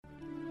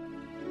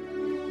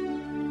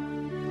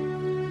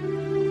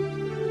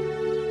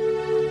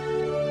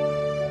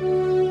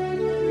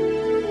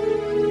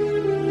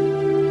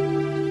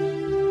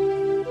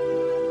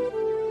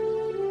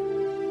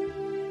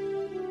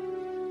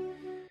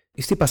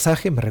Este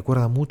pasaje me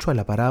recuerda mucho a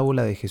la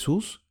parábola de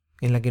Jesús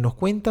en la que nos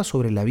cuenta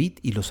sobre la vid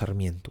y los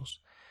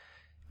sarmientos.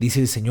 Dice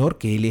el Señor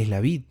que Él es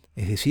la vid,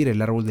 es decir,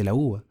 el árbol de la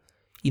uva,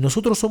 y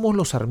nosotros somos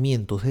los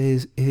sarmientos,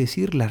 es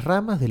decir, las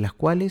ramas de las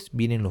cuales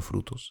vienen los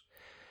frutos.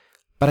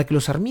 Para que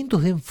los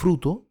sarmientos den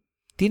fruto,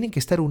 tienen que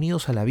estar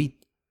unidos a la vid.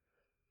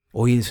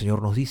 Hoy el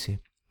Señor nos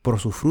dice, por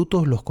sus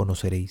frutos los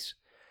conoceréis.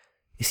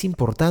 Es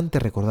importante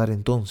recordar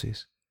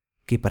entonces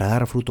que para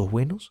dar frutos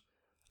buenos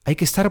hay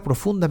que estar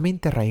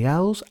profundamente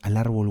arraigados al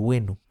árbol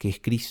bueno, que es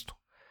Cristo.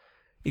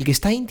 El que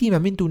está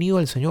íntimamente unido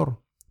al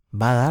Señor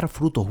va a dar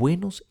frutos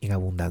buenos en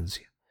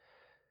abundancia.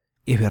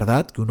 Es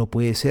verdad que uno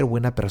puede ser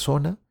buena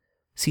persona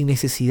sin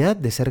necesidad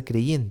de ser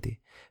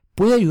creyente.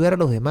 Puede ayudar a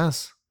los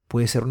demás,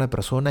 puede ser una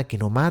persona que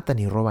no mata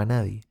ni roba a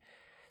nadie.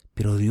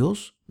 Pero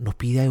Dios nos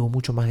pide algo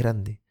mucho más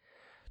grande.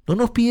 No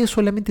nos pide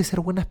solamente ser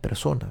buenas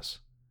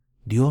personas.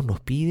 Dios nos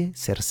pide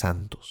ser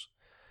santos.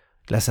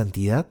 La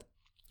santidad,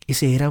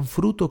 ese gran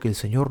fruto que el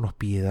Señor nos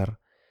pide dar.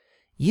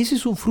 Y ese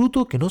es un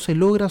fruto que no se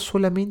logra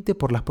solamente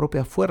por las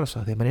propias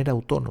fuerzas, de manera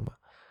autónoma.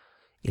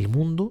 El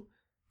mundo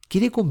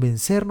quiere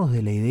convencernos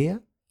de la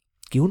idea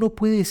que uno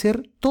puede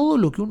ser todo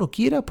lo que uno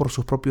quiera por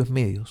sus propios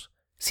medios,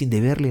 sin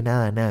deberle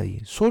nada a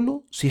nadie,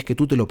 solo si es que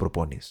tú te lo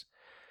propones.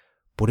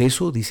 Por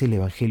eso dice el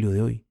Evangelio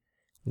de hoy,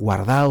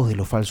 guardaos de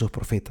los falsos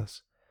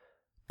profetas,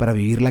 para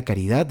vivir la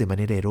caridad de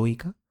manera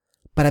heroica,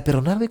 para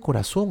perdonar de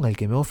corazón al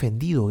que me ha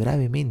ofendido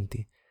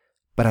gravemente,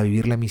 para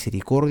vivir la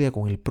misericordia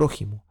con el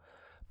prójimo,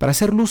 para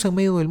hacer luz en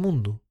medio del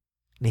mundo.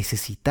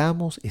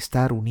 Necesitamos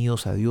estar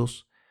unidos a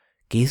Dios,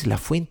 que es la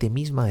fuente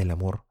misma del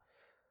amor.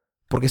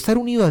 Porque estar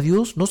unido a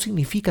Dios no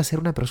significa ser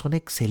una persona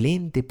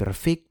excelente,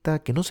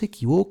 perfecta, que no se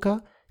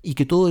equivoca y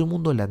que todo el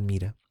mundo la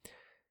admira.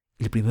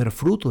 El primer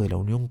fruto de la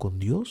unión con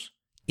Dios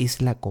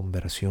es la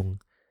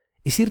conversión,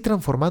 es ir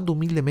transformando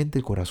humildemente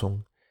el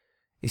corazón,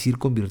 es ir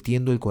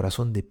convirtiendo el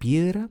corazón de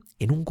piedra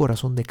en un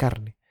corazón de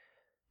carne,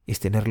 es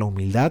tener la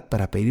humildad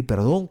para pedir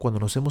perdón cuando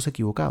nos hemos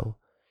equivocado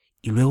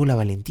y luego la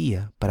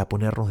valentía para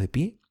ponernos de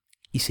pie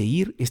y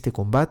seguir este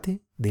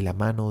combate de la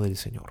mano del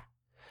Señor.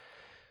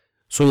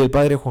 Soy el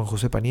Padre Juan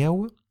José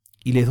Paniagua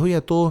y les doy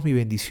a todos mi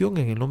bendición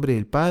en el nombre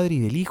del Padre y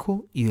del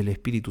Hijo y del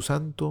Espíritu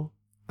Santo.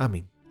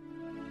 Amén.